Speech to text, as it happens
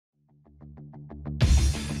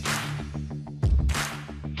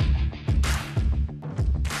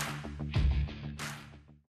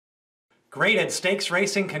Graded stakes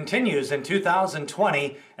racing continues in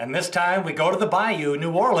 2020, and this time we go to the Bayou,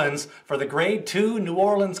 New Orleans, for the Grade 2 New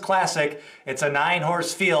Orleans Classic. It's a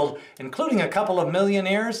 9-horse field, including a couple of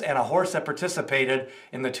millionaires and a horse that participated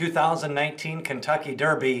in the 2019 Kentucky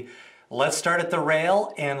Derby. Let's start at the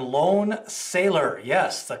rail, and Leone Sailor,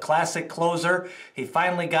 yes, the classic closer. He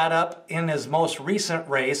finally got up in his most recent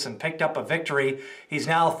race and picked up a victory. He's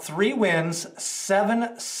now 3 wins,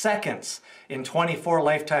 7 seconds in 24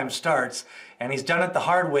 lifetime starts, and he's done it the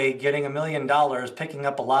hard way, getting $1 million, picking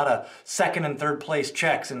up a lot of second and third place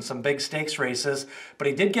checks in some big stakes races. But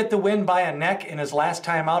he did get the win by a neck in his last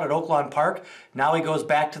time out at Oaklawn Park. Now he goes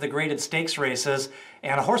back to the graded stakes races,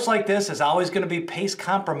 and a horse like this is always going to be pace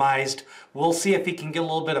compromised. We'll see if he can get a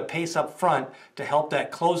little bit of pace up front to help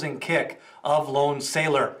that closing kick of Leone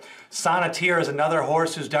Sailor. Sonneteer is another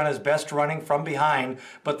horse who's done his best running from behind,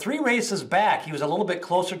 but 3 races back he was a little bit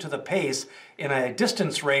closer to the pace in a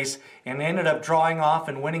distance race and ended up drawing off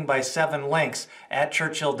and winning by 7 lengths at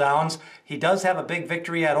Churchill Downs. He does have a big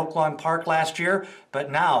victory at Oaklawn Park last year, but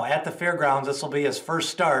now at the Fairgrounds this will be his first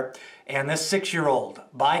start, and this 6-year-old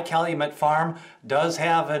by Calumet Farm does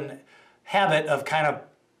have a habit of kind of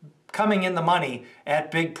coming in the money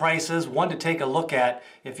at big prices, one to take a look at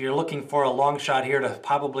if you're looking for a long shot here to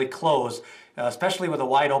probably close, especially with a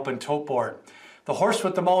wide open tote board. The horse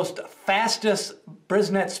with the most fastest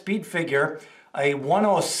Brisnet speed figure, a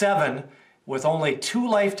 107 with only 2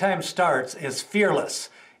 lifetime starts, is Fearless.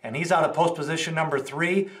 And he's out of post position number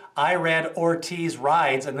 3. Irad Ortiz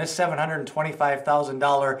rides in this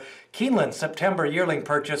 $725,000 Keeneland September yearling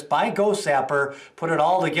purchase by Go Sapper. Put it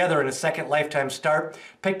all together in his second lifetime start.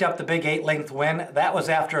 Picked up the big 8-length win. That was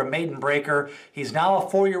after a maiden breaker. He's now a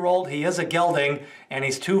 4-year-old. He is a gelding, and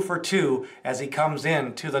he's 2 for 2 as he comes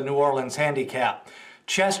in to the New Orleans handicap.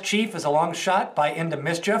 Chess Chief is a long shot by Into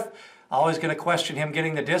Mischief. Always going to question him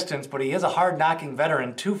getting the distance, but he is a hard-knocking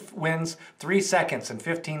veteran. 2 wins, 3 seconds, and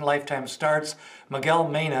 15 lifetime starts. Miguel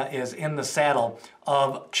Mena is in the saddle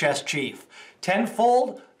of Chess Chief.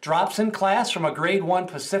 Tenfold drops in class from a Grade 1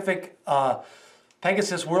 Pacific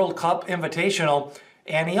Pegasus World Cup Invitational.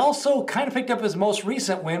 And he also kind of picked up his most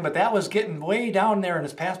recent win, but that was getting way down there in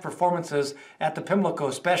his past performances at the Pimlico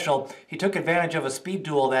Special. He took advantage of a speed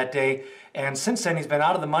duel that day, and since then he's been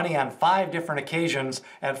out of the money on 5 different occasions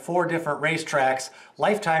at 4 different racetracks.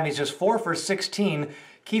 Lifetime, he's just 4 for 16.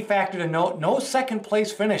 Key factor to note, no second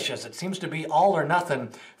place finishes. It seems to be all or nothing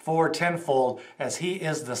for Tenfold, as he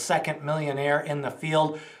is the second millionaire in the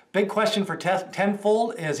field. Big question for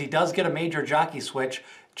Tenfold is he does get a major jockey switch.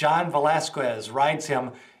 John Velasquez rides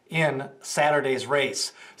him in Saturday's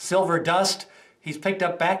race. Silver Dust, he's picked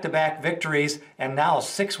up back-to-back victories and now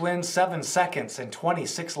 6 wins, 7 seconds in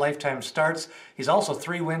 26 lifetime starts. He's also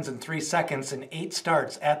 3 wins and 3 seconds in 8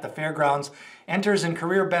 starts at the Fairgrounds. Enters in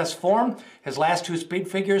career best form. His last 2 speed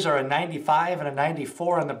figures are a 95 and a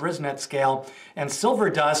 94 on the Brisnet scale. And Silver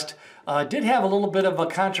Dust did have a little bit of a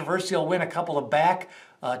controversial win a couple of back.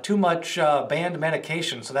 Too much banned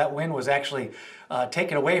medication, so that win was actually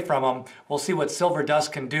taken away from him. We'll see what Silver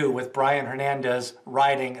Dust can do with Brian Hernandez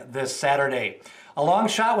riding this Saturday. A long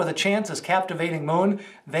shot with a chance is Captivating Moon.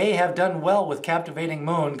 They have done well with Captivating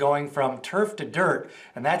Moon going from turf to dirt,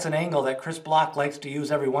 and that's an angle that Chris Block likes to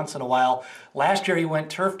use every once in a while. Last year he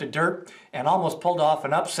went turf to dirt and almost pulled off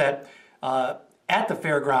an upset at the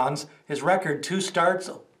Fairgrounds. His record, 2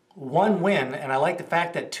 starts, 1 win, and I like the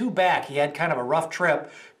fact that 2 back he had kind of a rough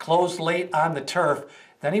trip, closed late on the turf.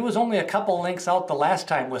 Then he was only a couple lengths out the last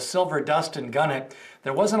time with Silver Dust and Gunnet.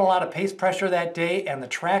 There wasn't a lot of pace pressure that day, and the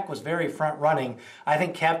track was very front-running. I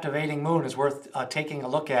think Captivating Moon is worth taking a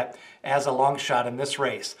look at as a long shot in this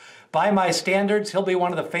race. By my standards, he'll be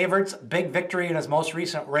one of the favorites. Big victory in his most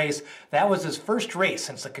recent race. That was his first race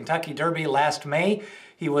since the Kentucky Derby last May.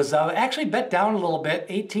 He was actually bet down a little bit,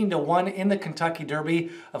 18-1 in the Kentucky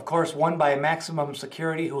Derby. Of course, won by Maximum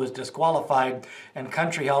Security, who was disqualified, and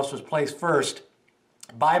Country House was placed first.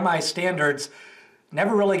 By my standards,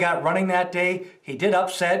 never really got running that day. He did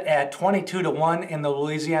upset at 22-1 in the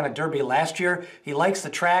Louisiana Derby last year. He likes the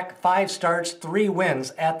track, 5 starts, 3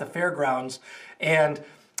 wins at the Fairgrounds. And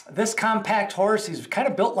this compact horse, he's kind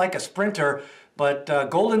of built like a sprinter, but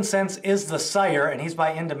Golden Sense is the sire, and he's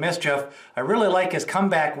by Into Mischief. I really like his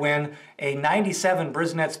comeback win, a 97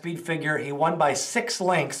 Brisnet speed figure. He won by 6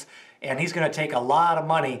 lengths, and he's going to take a lot of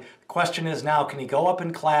money. The question is now, can he go up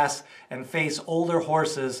in class and face older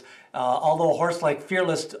horses? Although a horse like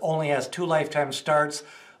Fearless only has 2 lifetime starts,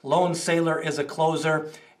 Leone Sailor is a closer,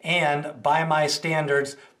 and by my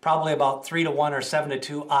standards, probably about 3-1 or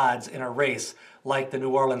 7-2 odds in a race like the New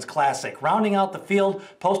Orleans Classic. Rounding out the field,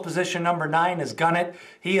 post position number 9 is Gunnett.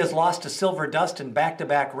 He has lost to Silver Dust in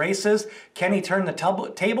back-to-back races. Can he turn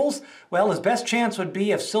the tables? Well, his best chance would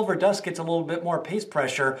be if Silver Dust gets a little bit more pace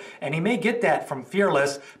pressure, and he may get that from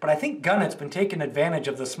Fearless, but I think Gunnett's been taking advantage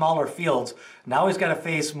of the smaller fields. Now he's got to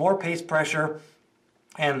face more pace pressure,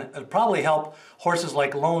 and it'll probably help horses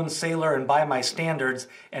like Lone Sailor and By My Standards,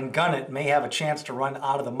 and Gunnett may have a chance to run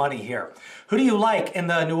out of the money here. Who do you like in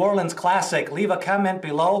the New Orleans Classic? Leave a comment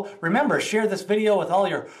below. Remember, share this video with all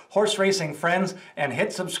your horse racing friends and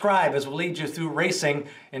hit subscribe as we lead you through racing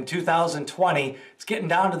in 2020. It's getting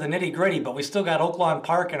down to the nitty-gritty, but we still got Oaklawn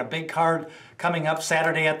Park and a big card coming up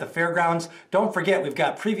Saturday at the Fairgrounds. Don't forget, we've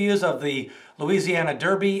got previews of the Louisiana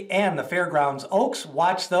Derby and the Fairgrounds Oaks.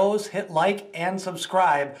 Watch those, hit like and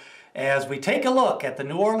subscribe as we take a look at the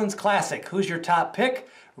New Orleans Classic. Who's your top pick?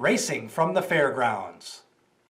 Racing from the Fairgrounds.